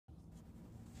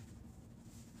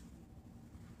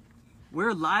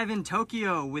We're live in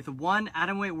Tokyo with one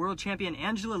atomweight world champion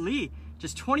Angela Lee,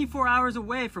 just 24 hours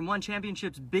away from One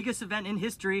Championship's biggest event in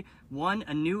history, One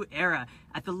A New Era,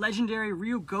 at the legendary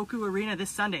Ryogoku Arena this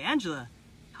Sunday. Angela,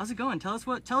 how's it going? Tell us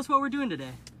what we're doing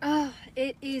today. Oh,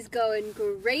 it is going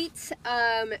great.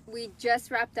 We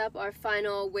just wrapped up our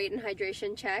final weight and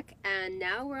hydration check, and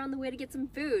now we're on the way to get some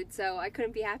food, so I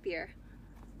couldn't be happier.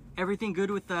 Everything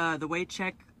good with the weight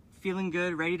check? Feeling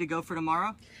good, ready to go for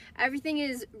tomorrow? Everything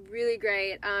is really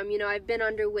great. I've been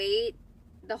underweight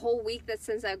the whole week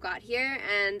since I got here,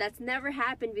 and that's never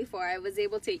happened before. I was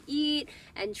able to eat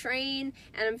and train,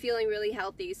 and I'm feeling really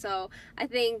healthy. So I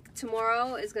think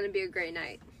tomorrow is going to be a great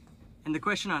night. And the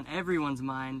question on everyone's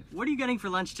mind, what are you getting for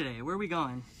lunch today? Where are we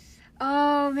going?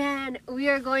 Oh man, we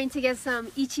are going to get some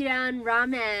Ichiran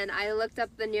ramen. I looked up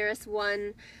the nearest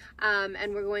one,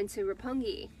 and we're going to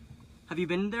Roppongi. Have you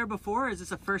been there before, or is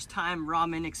this a first-time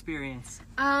ramen experience?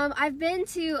 I've been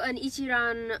to an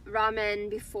Ichiran ramen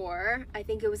before. I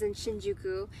think it was in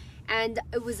Shinjuku, and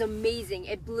it was amazing.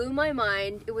 It blew my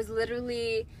mind. It was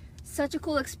literally such a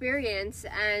cool experience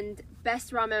and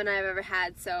best ramen I've ever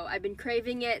had. So I've been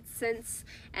craving it since,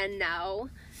 and now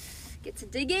get to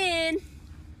dig in.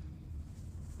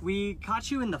 We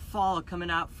caught you in the fall coming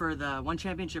out for the One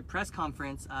Championship press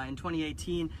conference in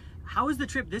 2018. How was the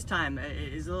trip this time?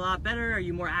 Is it a lot better? Are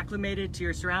you more acclimated to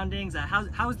your surroundings?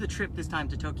 How was the trip this time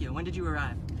to Tokyo? When did you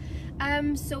arrive?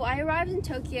 So I arrived in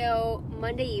Tokyo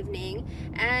Monday evening,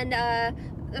 and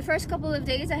the first couple of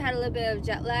days I had a little bit of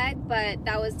jet lag, but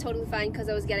that was totally fine because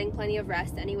I was getting plenty of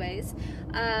rest anyways.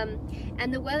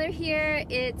 And the weather here,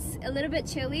 it's a little bit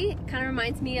chilly. It kind of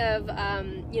reminds me of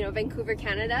Vancouver,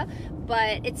 Canada,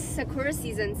 but it's Sakura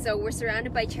season, so we're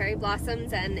surrounded by cherry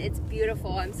blossoms and it's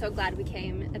beautiful. I'm so glad we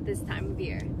came at this time of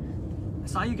year. I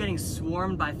saw you getting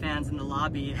swarmed by fans in the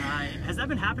lobby. Has that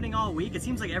been happening all week? It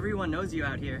seems like everyone knows you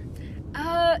out here.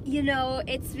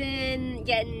 It's been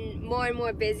getting more and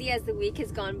more busy as the week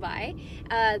has gone by,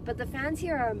 but the fans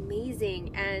here are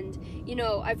amazing, and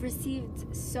I've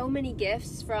received so many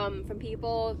gifts from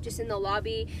people just in the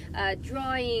lobby,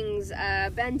 drawings,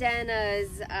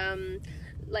 bandanas,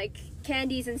 like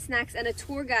candies and snacks, and a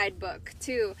tour guide book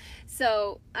too.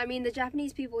 So I mean, the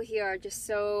Japanese people here are just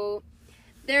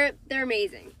they're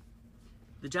amazing.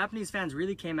 The Japanese fans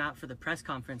really came out for the press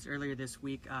conference earlier this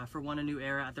week for One A New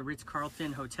Era at the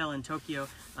Ritz-Carlton Hotel in Tokyo.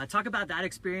 Talk about that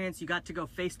experience. You got to go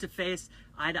face-to-face,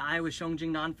 eye-to-eye with xiong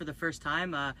jing for the first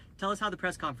time. Tell us how the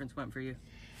press conference went for you.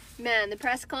 Man, the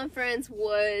press conference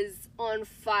was on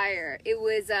fire. It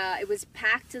was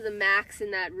packed to the max in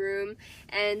that room,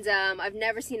 and I've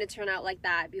never seen it turn out like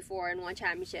that before in One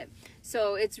Championship.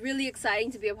 So it's really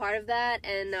exciting to be a part of that,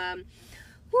 and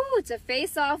to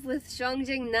face off with xiong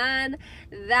jing.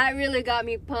 That really got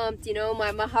me pumped.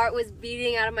 My heart was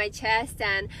beating out of my chest,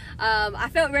 and I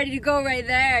felt ready to go right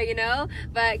there,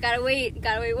 but gotta wait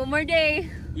one more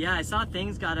day. Yeah, I saw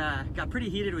things got pretty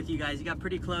heated with you guys. You got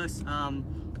pretty close.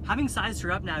 Having sized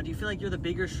her up now, do you feel like you're the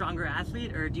bigger, stronger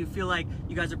athlete, or do you feel like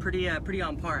you guys are pretty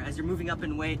on par as you're moving up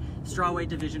in weight, strawweight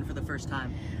division for the first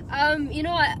time?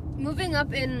 Moving up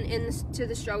to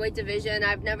the strawweight division,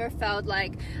 I've never felt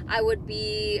like I would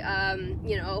be,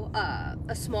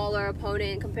 a smaller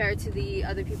opponent compared to the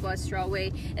other people at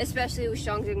strawweight, especially with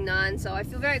xiong jing. So I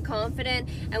feel very confident,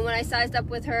 and when I sized up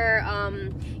with her,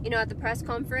 at the press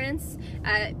conference,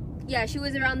 yeah, she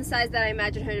was around the size that I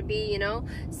imagined her to be,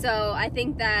 so I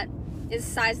think that his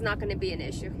size is not going to be an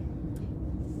issue.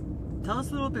 Tell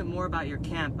us a little bit more about your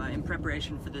camp in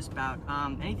preparation for this bout.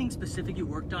 Anything specific you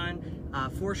worked on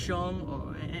for xiong,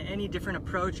 or any different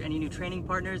approach, any new training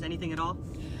partners, anything at all?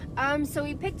 So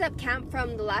we picked up camp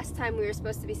from the last time we were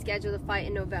supposed to be scheduled to fight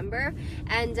in November,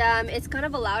 and it's kind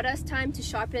of allowed us time to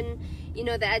sharpen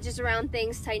the edges around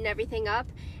things, tighten everything up,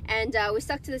 and we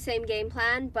stuck to the same game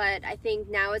plan, but I think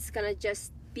now it's gonna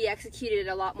just be executed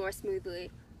a lot more smoothly.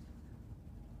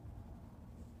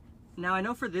 Now, I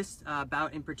know for this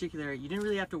bout in particular, you didn't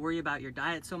really have to worry about your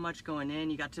diet so much going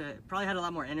in. You probably had a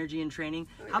lot more energy in training.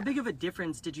 Oh, yeah. How big of a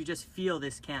difference did you just feel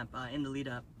this camp in the lead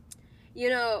up?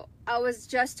 I was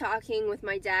just talking with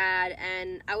my dad,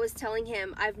 and I was telling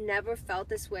him I've never felt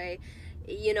this way,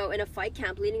 in a fight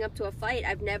camp leading up to a fight.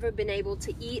 I've never been able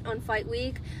to eat on fight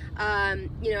week. I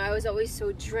was always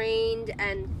so drained,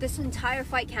 and this entire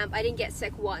fight camp I didn't get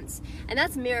sick once, and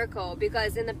that's a miracle,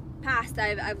 because in the past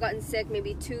I've gotten sick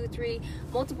maybe 2, 3,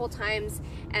 multiple times,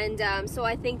 and so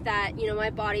I think that my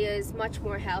body is much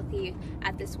more healthy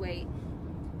at this weight.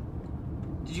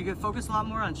 Do Did you get focused a lot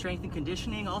more on strength and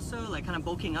conditioning also, like kind of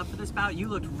bulking up for this bout? You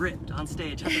looked ripped on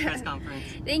stage at the press conference.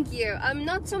 Thank you.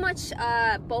 Not so much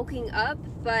bulking up,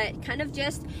 but kind of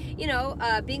just,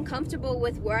 being comfortable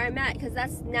with where I'm at, because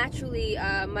that's naturally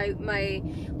my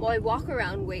walk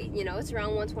around weight. It's around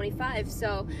 125.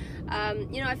 So,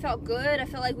 I felt good. I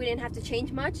felt like we didn't have to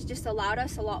change much. It just allowed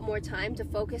us a lot more time to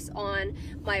focus on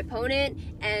my opponent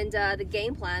and the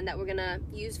game plan that we're gonna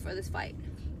use for this fight.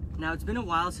 Now, it's been a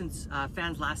while since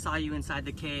fans last saw you inside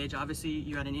the cage. Obviously,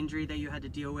 you had an injury that you had to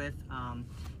deal with.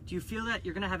 Do you feel that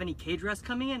you're going to have any cage rest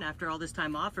coming in after all this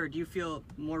time off, or do you feel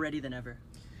more ready than ever?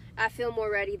 I feel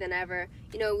more ready than ever.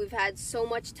 We've had so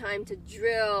much time to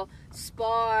drill,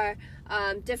 spar,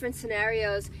 different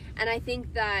scenarios, and I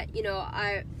think that,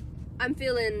 I'm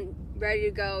feeling ready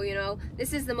to go.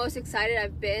 This is the most excited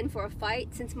I've been for a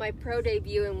fight since my pro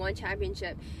debut in one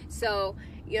championship. So,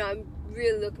 I'm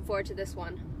really looking forward to this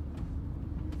one.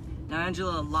 Now,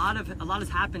 Angela, a lot has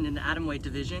happened in the atomweight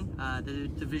division, the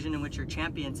division in which you're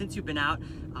champion since you've been out.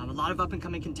 A lot of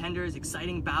up-and-coming contenders,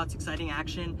 exciting bouts, exciting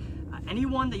action.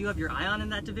 Anyone that you have your eye on in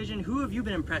that division? Who have you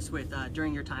been impressed with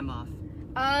during your time off?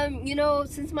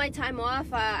 Since my time off,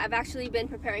 I've actually been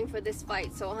preparing for this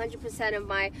fight. So 100% of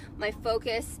my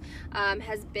focus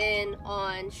has been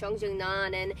on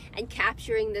xiong and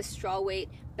capturing this strawweight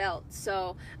belt.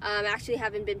 So I actually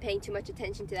haven't been paying too much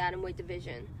attention to the atomweight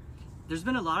division. There's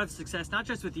been a lot of success, not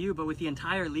just with you, but with the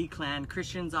entire Lee clan.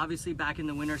 Christian's obviously back in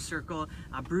the winner's circle.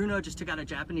 Bruno just took out a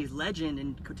Japanese legend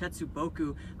in Kotetsu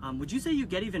Boku. Would you say you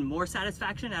get even more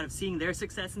satisfaction out of seeing their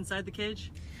success inside the cage?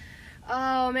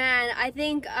 Oh man, I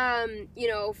think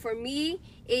for me,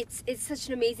 it's such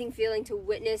an amazing feeling to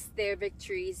witness their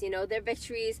victories. Their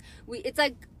victories. It's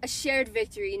like a shared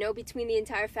victory, between the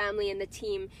entire family and the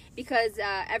team, because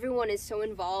everyone is so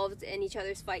involved in each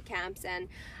other's fight camps, and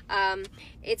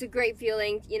it's a great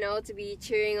feeling, to be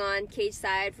cheering on cage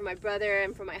side for my brother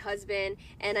and for my husband,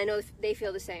 and I know they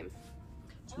feel the same.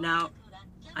 Now,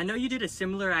 I know you did a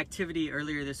similar activity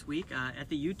earlier this week at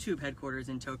the YouTube headquarters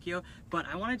in Tokyo, but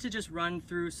I wanted to just run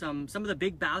through some of the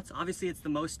big bouts. Obviously, it's the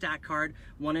most stacked card,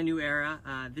 One A New Era,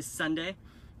 this Sunday.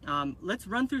 Let's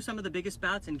run through some of the biggest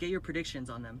bouts and get your predictions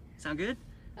on them. Sound good?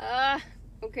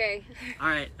 Okay. All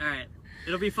right.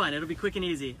 It'll be fun. It'll be quick and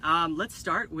easy. Let's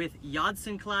start with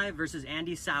Yodson versus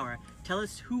Andy Sauer. Tell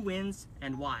us who wins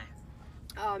and why.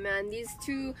 Oh man, these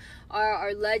two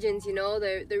are legends,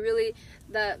 they're really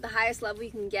the highest level you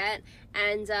can get,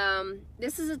 and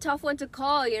this is a tough one to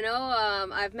call.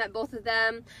 I've met both of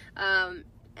them,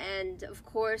 and of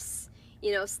course,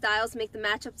 styles make the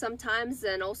matchup sometimes,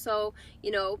 and also,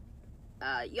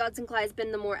 Yodson has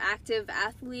been the more active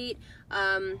athlete.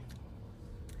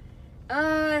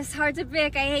 It's hard to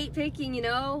pick. I hate picking,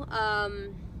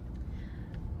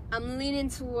 I'm leaning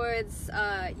towards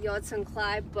Yodson,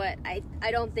 but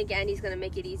I don't think Andy's going to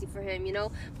make it easy for him,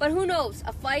 But who knows?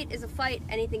 A fight is a fight.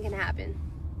 Anything can happen.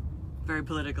 Very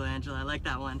political, Angela. I like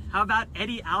that one. How about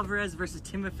Eddie Alvarez versus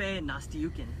Timofey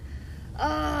Nastyukhin?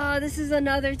 This is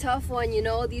another tough one,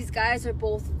 These guys are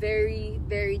both very,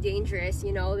 very dangerous,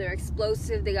 They're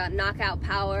explosive. They got knockout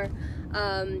power.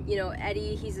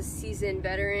 Eddie, he's a seasoned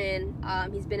veteran.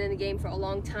 He's been in the game for a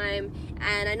long time,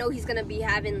 and I know he's going to be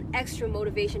having extra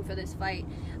motivation for this fight.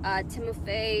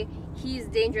 Timofey, he's a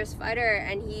dangerous fighter,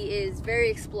 and he is very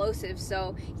explosive,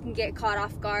 so he can get caught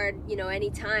off guard,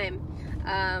 anytime.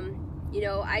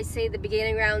 I say the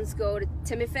beginning rounds go to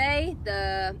Timofey,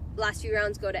 the last few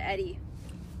rounds go to Eddie.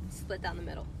 Split down the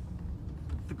middle.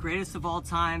 The greatest of all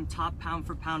time, top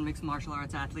pound-for-pound mixed martial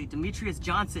arts athlete, Demetrius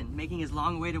Johnson, making his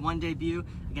long-awaited one debut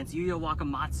against Yuya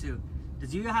Wakamatsu.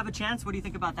 Does Yuya have a chance? What do you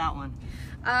think about that one?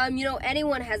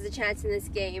 Anyone has a chance in this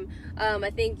game. I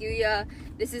think Yuya,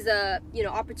 this is a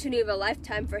opportunity of a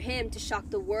lifetime for him to shock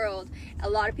the world. A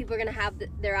lot of people are going to have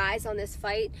their eyes on this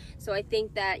fight, so I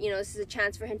think that this is a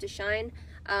chance for him to shine.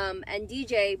 And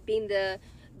DJ, being the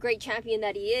great champion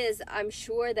that he is, I'm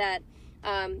sure that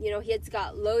he's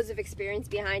got loads of experience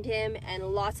behind him and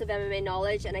lots of MMA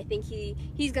knowledge, and I think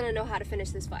he's gonna know how to finish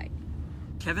this fight.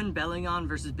 Kevin Bellingon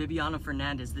versus Bibiano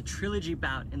Fernandez, the trilogy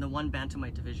bout in the one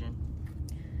bantamweight division.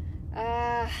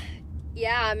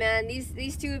 Yeah, man,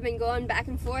 these two have been going back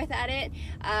and forth at it.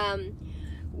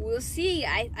 We'll see.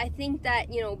 I think that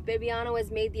Bibiano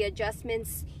has made the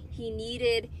adjustments he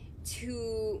needed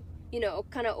to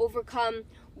kind of overcome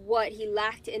what he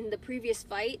lacked in the previous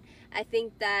fight. I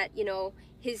think that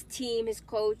his team, his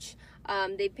coach,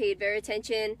 they paid very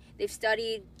attention. They've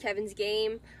studied Kevin's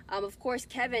game. Of course,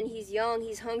 Kevin, he's young,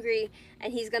 he's hungry,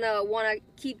 and he's gonna want to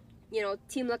keep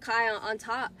Team Lakai on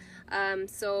top.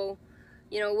 So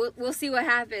we'll see what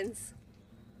happens.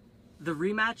 The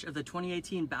rematch of the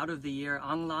 2018 Bout of the Year,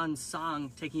 Aunglan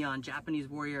Sang taking on Japanese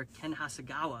warrior Ken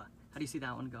Hasegawa. How do you see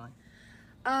that one going?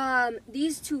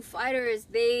 These two fighters,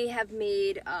 they have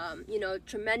made,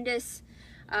 tremendous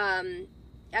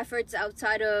efforts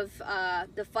outside of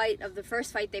the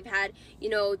first fight they've had,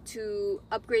 to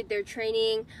upgrade their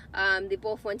training. They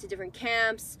both went to different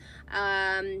camps,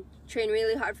 trained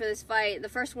really hard for this fight. The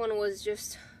first one was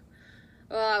just,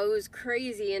 it was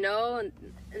crazy, and how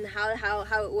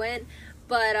it went.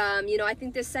 But, I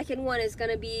think this second one is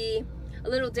going to be a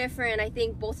little different. I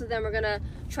think both of them are going to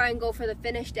try and go for the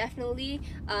finish, definitely.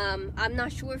 I'm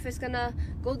not sure if it's going to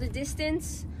go the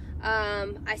distance.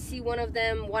 I see one of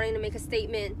them wanting to make a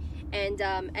statement and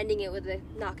ending it with a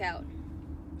knockout.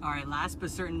 All right, last but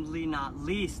certainly not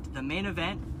least, the main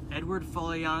event, Edward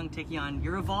Folayang taking on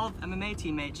your Evolve MMA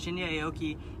teammate Shinya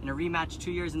Aoki in a rematch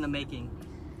 2 years in the making.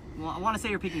 Well, I want to say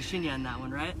you're picking Shinya in that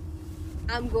one, right?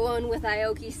 I'm going with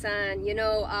Aoki-san.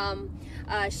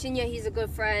 Shinya, he's a good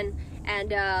friend,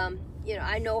 and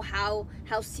I know how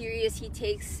serious he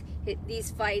takes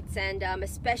these fights, and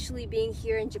especially being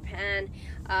here in Japan,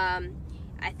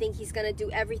 I think he's gonna do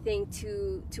everything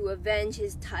to avenge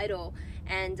his title.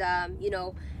 And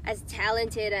as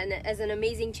talented and as an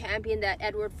amazing champion that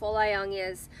Edward Folayang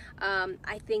is,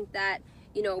 I think that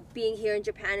being here in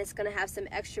Japan is gonna have some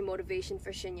extra motivation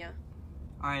for Shinya.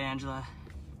 All right, Angela,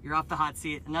 you're off the hot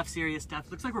seat. Enough serious stuff.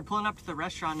 Looks like we're pulling up to the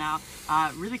restaurant now.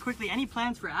 Really quickly, any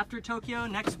plans for after Tokyo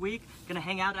next week? Gonna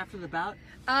hang out after the bout?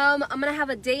 I'm gonna have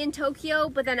a day in Tokyo,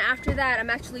 but then after that, I'm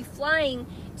actually flying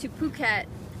to Phuket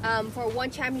for a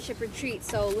one championship retreat.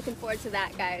 So looking forward to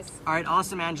that, guys. All right,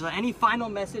 awesome, Angela. Any final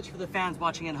message for the fans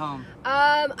watching at home?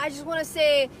 I just want to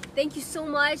say thank you so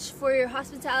much for your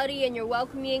hospitality and your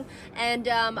welcoming, and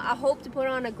I hope to put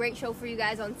on a great show for you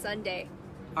guys on Sunday.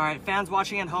 All right, fans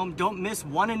watching at home, don't miss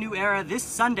One A New Era this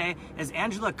Sunday as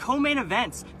Angela co-main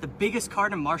events the biggest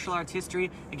card in martial arts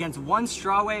history against one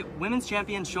strawweight women's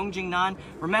champion xiong Nan.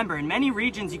 Remember, in many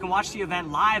regions, you can watch the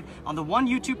event live on the One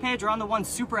YouTube page or on the One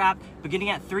Super app beginning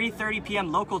at 3:30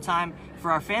 p.m. local time.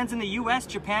 For our fans in the US,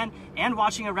 Japan, and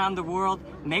watching around the world,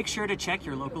 make sure to check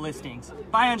your local listings.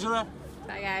 Bye, Angela.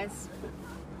 Bye, guys.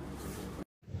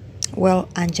 Well,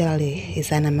 Angela Lee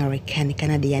is an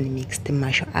American-Canadian mixed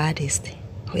martial artist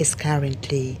who is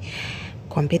currently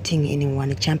competing in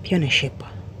one championship.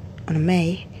 On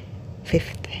May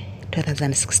 5th,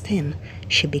 2016,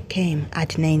 she became,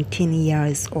 at 19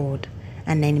 years old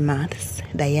and 9 months,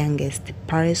 the youngest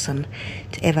person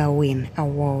to ever win a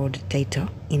world title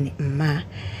in MMA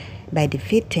by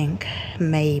defeating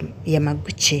Mei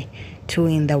Yamaguchi to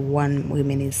win the one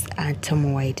women's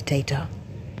atomweight title.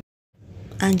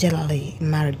 Angela Lee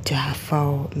married to her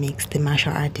fellow mixed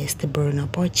martial artist Bruno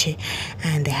Bocci,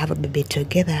 and they have a baby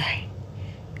together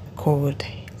called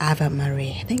Ava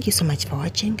Marie. Thank you so much for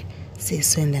watching. See you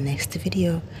soon in the next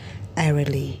video. I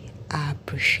really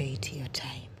appreciate your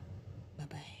time.